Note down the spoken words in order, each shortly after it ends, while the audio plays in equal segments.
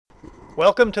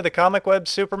Welcome to the Comic Web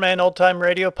Superman Old Time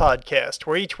Radio podcast,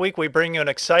 where each week we bring you an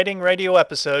exciting radio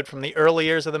episode from the early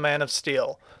years of the Man of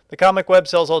Steel. The Comic Web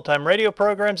sells old-time radio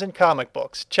programs and comic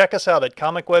books. Check us out at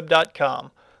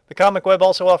comicweb.com. The Comic Web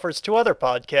also offers two other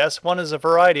podcasts. One is a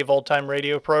variety of old-time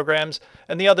radio programs,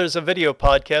 and the other is a video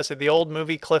podcast of the old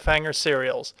movie cliffhanger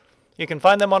serials. You can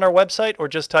find them on our website or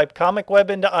just type Comic Web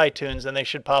into iTunes and they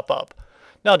should pop up.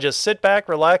 Now just sit back,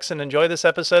 relax, and enjoy this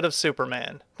episode of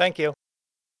Superman. Thank you.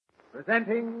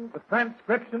 Presenting the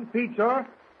transcription feature,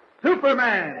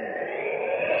 Superman.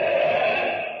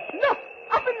 Look,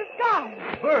 up in the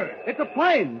sky. Bird. It's a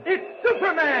plane. It's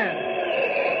Superman.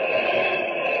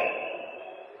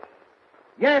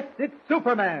 Yes, it's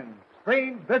Superman,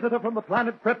 strange visitor from the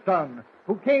planet Krypton,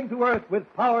 who came to Earth with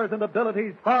powers and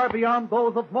abilities far beyond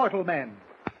those of mortal men.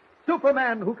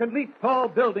 Superman, who can leap tall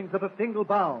buildings at a single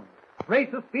bound,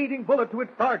 race a speeding bullet to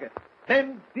its target,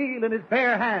 bend steel in his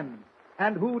bare hands,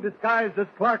 and who, disguised as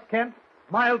Clark Kent,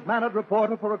 mild-mannered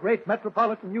reporter for a great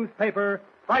metropolitan newspaper,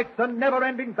 fights a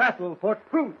never-ending battle for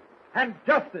truth and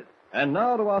justice. And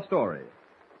now to our story.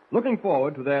 Looking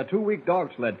forward to their 2-week dog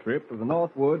sled trip to the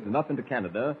North Woods and up into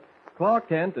Canada, Clark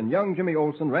Kent and young Jimmy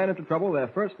Olsen ran into trouble their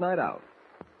first night out.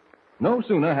 No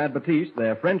sooner had Batiste,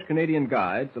 their French-Canadian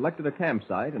guide, selected a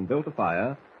campsite and built a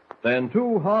fire than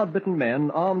two hard-bitten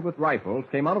men armed with rifles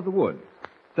came out of the woods,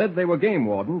 said they were game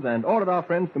wardens, and ordered our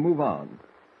friends to move on.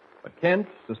 But Kent,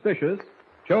 suspicious,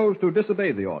 chose to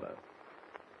disobey the order.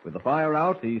 With the fire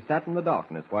out, he sat in the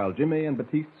darkness while Jimmy and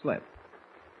Batiste slept.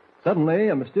 Suddenly,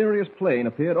 a mysterious plane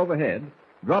appeared overhead,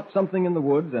 dropped something in the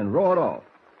woods, and roared off.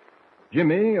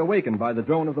 Jimmy, awakened by the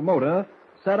drone of the motor,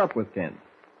 sat up with Kent.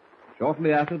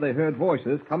 Shortly after, they heard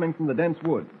voices coming from the dense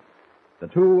woods. The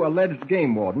two alleged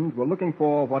game wardens were looking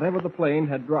for whatever the plane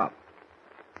had dropped.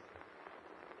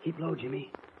 Keep low,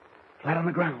 Jimmy. Flat on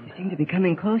the ground. They seem to be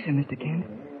coming closer, Mr. Kent.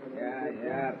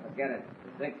 Yeah, forget it.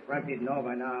 Think Frankie'd know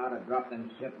by now how to drop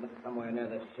them shipments somewhere near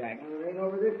the shack. Well, it ain't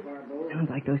over this far, Bo. Sounds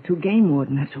like those two game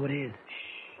wardens. That's who it is.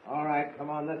 All right,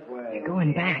 come on this way. They're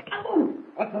going back.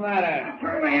 What's the matter?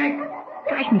 Turn me,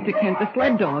 Gosh, Mr. Kent, the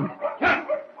sled dogs. Shut!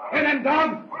 Hear them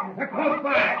dogs? They're close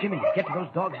by. Jimmy, get to those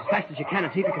dogs as fast as you can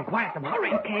and see if you can quiet them.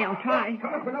 Hurry. Okay, I'll try.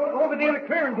 Come on, over near the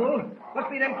clearing, Bull.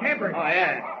 Must be them campers. Oh,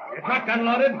 yeah. Your shotgun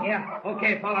loaded? Yeah.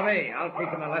 Okay, follow me. I'll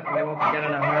teach them a lesson they won't forget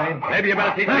in a hurry. Maybe you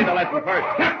better teach me the lesson first.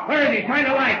 Shut! Where is he? Shine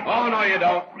a light. Oh, no, you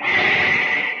don't.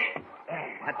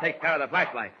 That takes care of the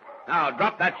flashlight. Now,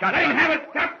 drop that shotgun. Let him have it.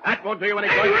 Shut! That won't do you any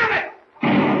Let good. him have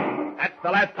it. That's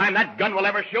the last time that gun will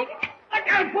ever shoot. Look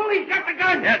out, Bull. He's got the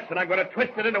gun. Yes, and I'm going to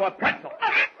twist it into a pretzel.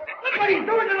 Look what he's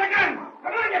doing to the gun.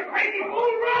 Come on, you crazy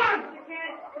fool. Run!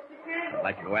 I'd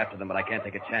like to go after them, but I can't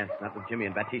take a chance. Not with Jimmy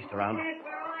and Batiste around.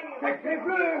 Sacre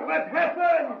bleu, what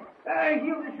happened?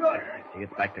 Heal the shot. I see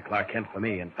it's back to Clark Kent for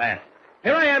me, and fast.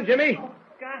 Here I am, Jimmy.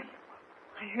 Gosh,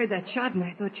 I heard that shot and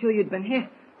I thought sure you'd been here.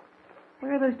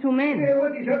 Where are those two men?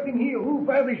 What is happening here? Who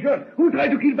fired the shot? Who tried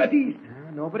to kill Batiste?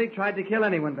 Nobody tried to kill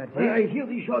anyone, Batiste. I hear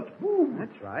the shot. Boom.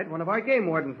 That's right. One of our game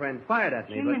warden friends fired at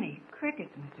me, Jiminy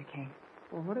crickets, Mr. Kent.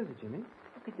 Well, what is it, Jimmy?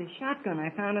 Look at this shotgun I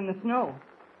found in the snow.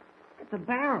 It's a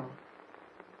barrel.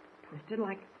 Twisted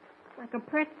like a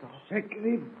pretzel.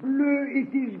 Sacre bleu,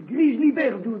 it is Grizzly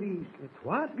Bear do this. It's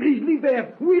what? Grizzly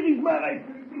Bear, where is my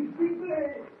rifle? Grizzly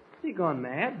Bear. Is he gone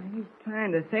mad? He's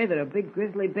trying to say that a big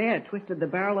grizzly bear twisted the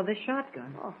barrel of this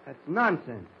shotgun. Oh, that's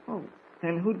nonsense. Oh,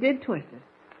 then who did twist it?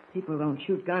 People don't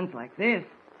shoot guns like this.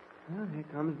 Well, here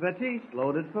comes Batiste,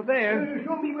 loaded for bear.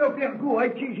 Show me where Bear go. I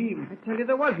chase him. I tell you,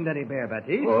 there wasn't any bear,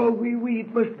 Batiste. Oh, oui,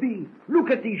 it must be. Look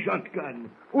at the shotgun.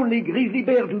 Only Grizzly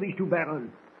Bear do these two barrels.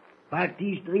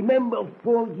 Batiste, remember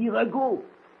 4 years ago,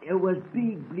 there was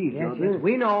big blizzard. Yes,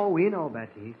 we know,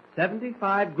 Batiste.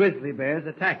 75 grizzly bears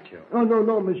attacked you. Oh,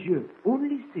 no, monsieur.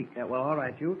 Only 6. Yeah, well, all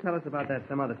right, you'll tell us about that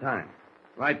some other time.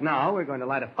 Right now, we're going to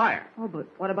light a fire. Oh, but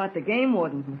what about the game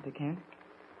wardens, Mr. Kent?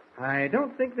 I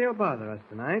don't think they'll bother us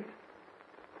tonight.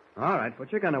 All right,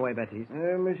 put your gun away, Batiste.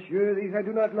 Monsieur, these I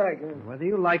do not like. Whether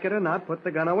you like it or not, put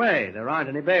the gun away. There aren't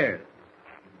any bears.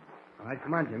 All right,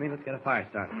 come on, Jimmy. Let's get a fire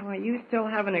started. Oh, you still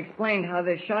haven't explained how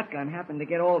this shotgun happened to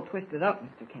get all twisted up,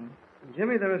 Mr. Kent.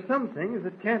 Jimmy, there are some things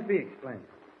that can't be explained.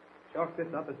 Chalk this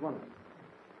up as one of them.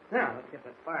 Now, let's get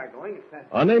that fire going as fast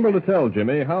as... Unable to tell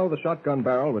Jimmy how the shotgun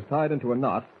barrel was tied into a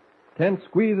knot, Kent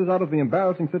squeezes out of the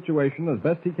embarrassing situation as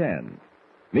best he can.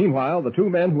 Meanwhile, the two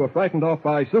men who were frightened off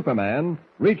by Superman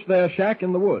reach their shack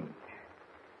in the woods.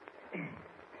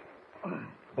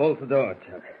 Bolt the door,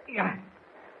 Chuck. Yeah.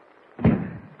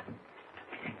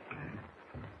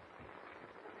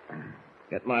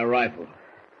 Get my rifle.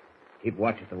 Keep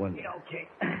watch at the window. Okay.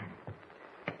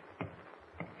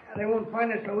 They won't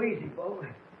find us so easy, Bo.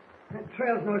 That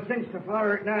trail's no cinch to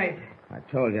follow at night. I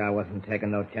told you I wasn't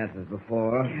taking no chances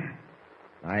before.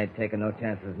 I ain't taking no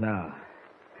chances now.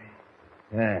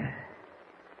 Yeah.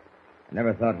 I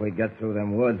never thought we'd get through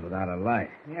them woods without a light.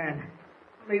 Yeah, and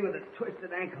me with a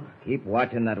twisted ankle. Keep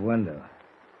watching that window.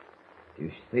 If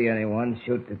you see anyone,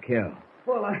 shoot to kill.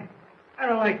 Well, I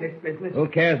don't like this business. Who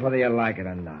cares whether you like it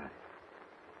or not?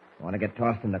 Want to get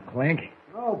tossed in the clink?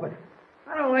 No, but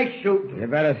I don't like shooting. You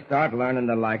better start learning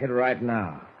to like it right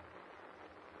now.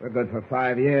 We're good for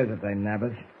 5 years if they nab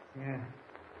us. Yeah.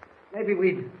 Maybe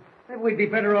we'd be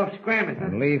better off scramming. Huh?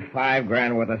 And leave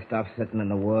 $5,000 worth of stuff sitting in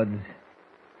the woods.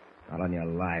 Not on your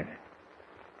life.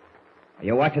 Are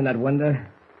you watching that window?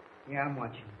 Yeah, I'm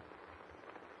watching.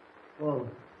 Whoa.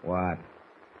 What?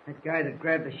 That guy that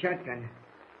grabbed the shotgun.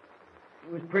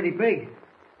 He was pretty big.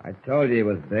 I told you he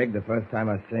was big the first time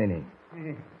I seen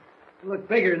him. He looked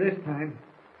bigger this time.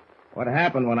 What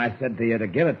happened when I said to you to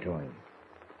give it to him?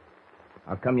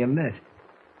 How come you missed?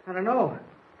 I don't know.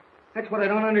 That's what I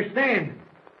don't understand.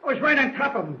 I was right on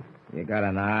top of him. You got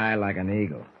an eye like an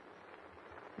eagle.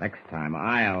 Next time,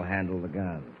 I'll handle the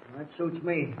gun. That suits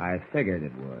me. I figured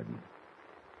it would.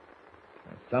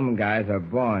 Some guys are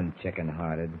born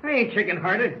chicken-hearted. I ain't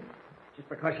chicken-hearted. Just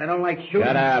because I don't like shooting.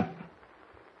 Shut up.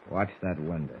 Watch that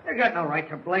window. You got no right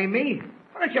to blame me.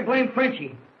 Why don't you blame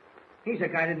Frenchie? He's the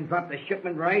guy that didn't drop the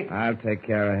shipment right. I'll take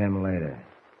care of him later.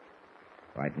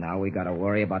 Right now, we got to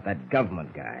worry about that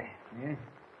government guy. Yeah?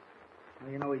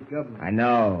 Well, you know he's government. I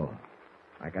know.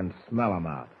 I can smell him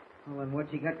out. Well, then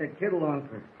what's he got that kittle on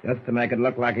for? Just to make it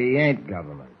look like he ain't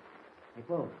government. Hey,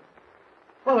 Bull.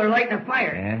 Bull, they're lighting a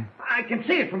fire. Yeah? I can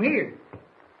see it from here.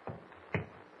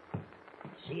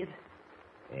 See it?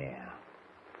 Yeah.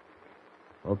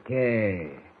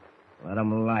 Okay. Let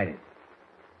 'em light it.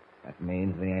 That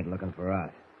means they ain't looking for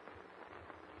us.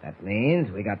 That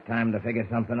means we got time to figure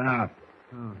something out.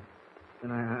 Oh.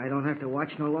 Then I don't have to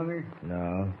watch no longer?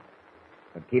 No.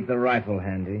 But keep the rifle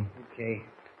handy. Okay.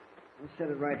 I'll set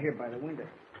it right here by the window.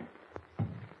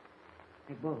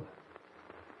 Hey, Bull.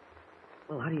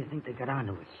 Bull, how do you think they got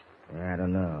onto us? I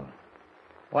don't know.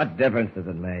 What difference does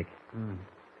it make?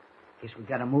 Guess we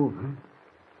gotta move, huh?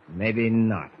 Maybe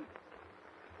not.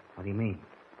 What do you mean?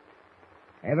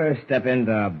 Ever step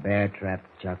into a bear trap,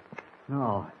 Chuck?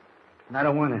 No. And I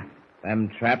don't wanna. Them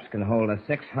traps can hold a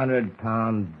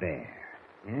 600-pound bear.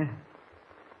 Yeah?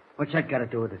 What's that got to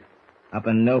do with it? Up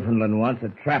in Newfoundland once, a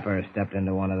trapper stepped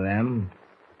into one of them.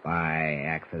 By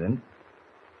accident.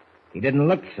 He didn't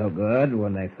look so good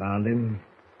when they found him.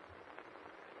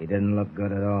 He didn't look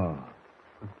good at all.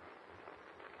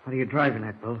 What are you driving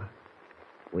at, Bull?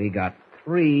 We got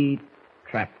 3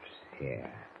 traps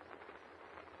here.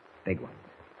 Big ones.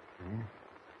 Yeah?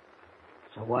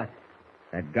 So what?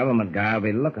 That government guy will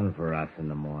be looking for us in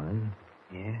the morning.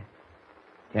 Yeah?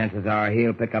 Chances are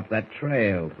he'll pick up that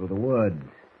trail through the woods.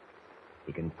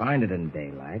 He can find it in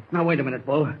daylight. Now, wait a minute,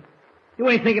 Bull. You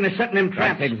ain't thinking of setting them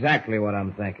traps? That's exactly what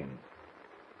I'm thinking.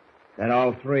 Set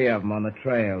all 3 of them on the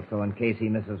trail, so in case he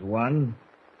misses one,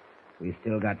 we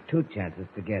still got 2 chances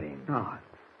to get him. No.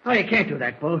 No, you can't do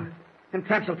that, Bull. Them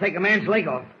traps will take a man's leg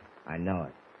off. I know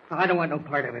it. Oh, I don't want no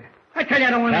part of it. I tell you,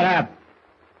 I don't want Shut up!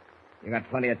 You got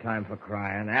plenty of time for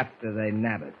crying after they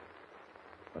nab us.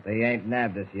 But they ain't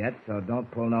nabbed us yet, so don't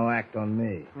pull no act on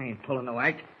me. I ain't pulling no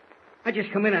act. I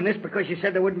just come in on this because you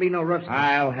said there wouldn't be no rough stuff.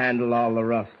 I'll handle all the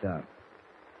rough stuff.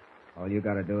 All you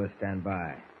gotta do is stand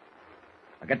by.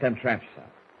 I'll get them traps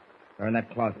out. They're in that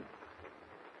closet.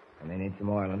 And they need some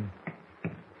oiling.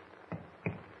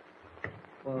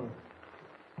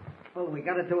 Well, we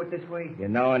gotta do it this way. You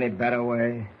know any better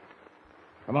way?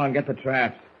 Come on, get the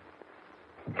traps.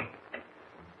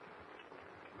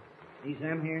 These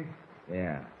them here?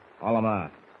 Yeah, haul them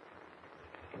out.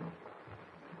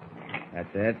 That's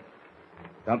it.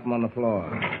 Dump them on the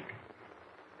floor.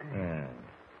 Yeah.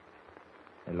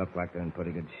 They look like they're in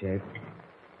pretty good shape.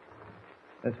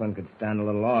 This one could stand a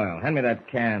little oil. Hand me that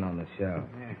can on the shelf.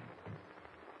 Yeah.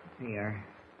 Here.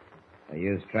 They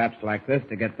use traps like this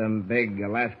to get them big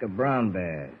Alaska brown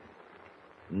bears.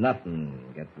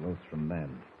 Nothing gets loose from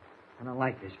them. I don't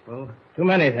like this, Bull. Too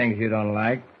many things you don't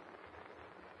like.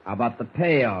 How about the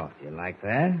payoff? You like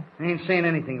that? I ain't saying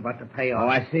anything about the payoff. Oh,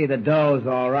 I see. The dough's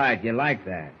all right. You like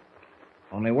that.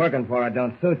 Only working for it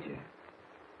don't suit you.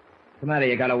 What's the matter?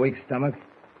 You got a weak stomach?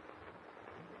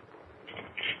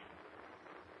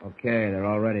 Okay, they're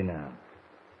all ready now.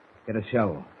 Get a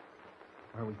shovel.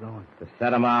 Where are we going? To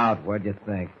set them out. Where'd you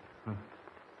think?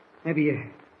 Maybe you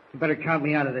better count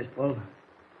me out of this, Bull.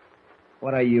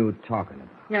 What are you talking about?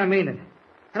 Yeah, I mean it.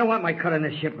 I don't want my cut on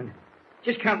this shipment.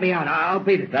 Just count me out. I'll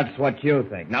beat it. That's what you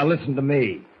think. Now listen to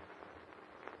me.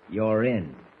 You're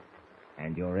in.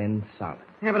 And you're in solid.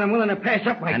 Yeah, but I'm willing to pass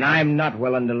up my... And I'm not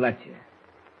willing to let you.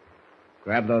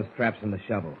 Grab those traps and the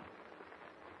shovel.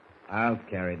 I'll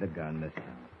carry the gun this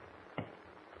time.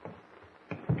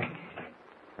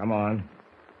 Come on.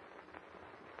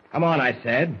 Come on, I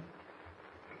said.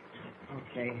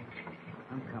 Okay.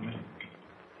 I'm coming.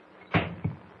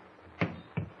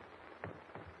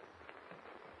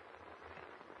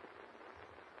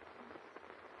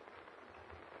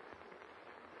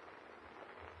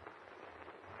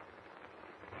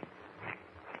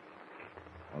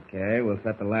 Okay, we'll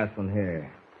set the last one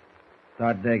here.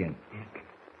 Start digging.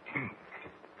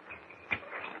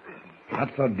 Not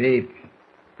so deep.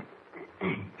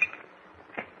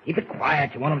 Keep it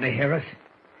quiet. You want them to hear us?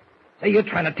 Say, you're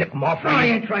trying to tip them off. No, I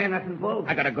ain't trying nothing, Bull.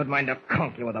 I got a good mind to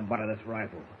conk you with the butt of this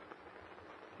rifle.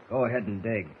 Go ahead and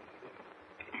dig.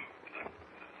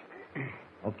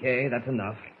 Okay, that's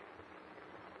enough.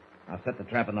 I'll set the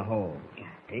trap in the hole.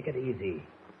 Take it easy.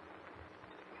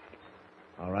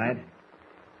 All right?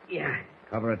 Yeah.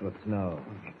 Cover it with snow.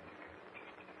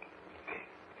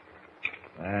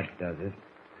 That does it.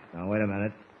 Now, wait a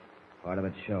minute. Part of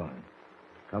it's showing.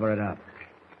 Cover it up.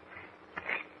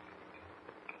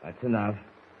 That's enough.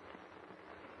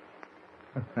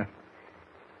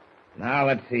 Now,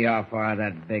 let's see how far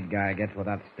that big guy gets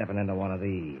without stepping into one of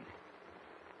these.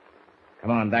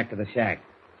 Come on, back to the shack.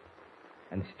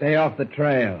 And stay off the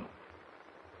trail.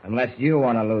 Unless you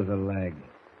want to lose a leg.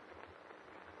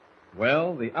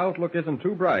 Well, the outlook isn't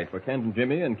too bright for Kent and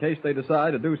Jimmy in case they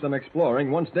decide to do some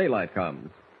exploring once daylight comes.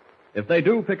 If they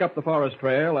do pick up the forest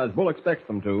trail, as Bull expects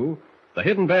them to, the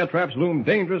hidden bear traps loom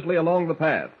dangerously along the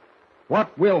path.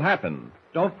 What will happen?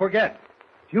 Don't forget,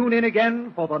 tune in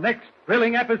again for the next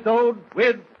thrilling episode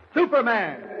with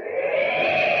Superman.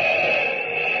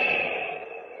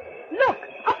 Look,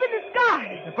 up in the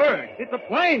sky. The bird. It's a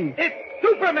plane. It's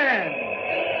Superman.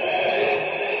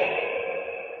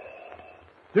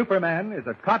 Superman is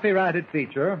a copyrighted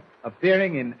feature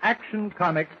appearing in Action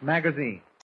Comics magazine.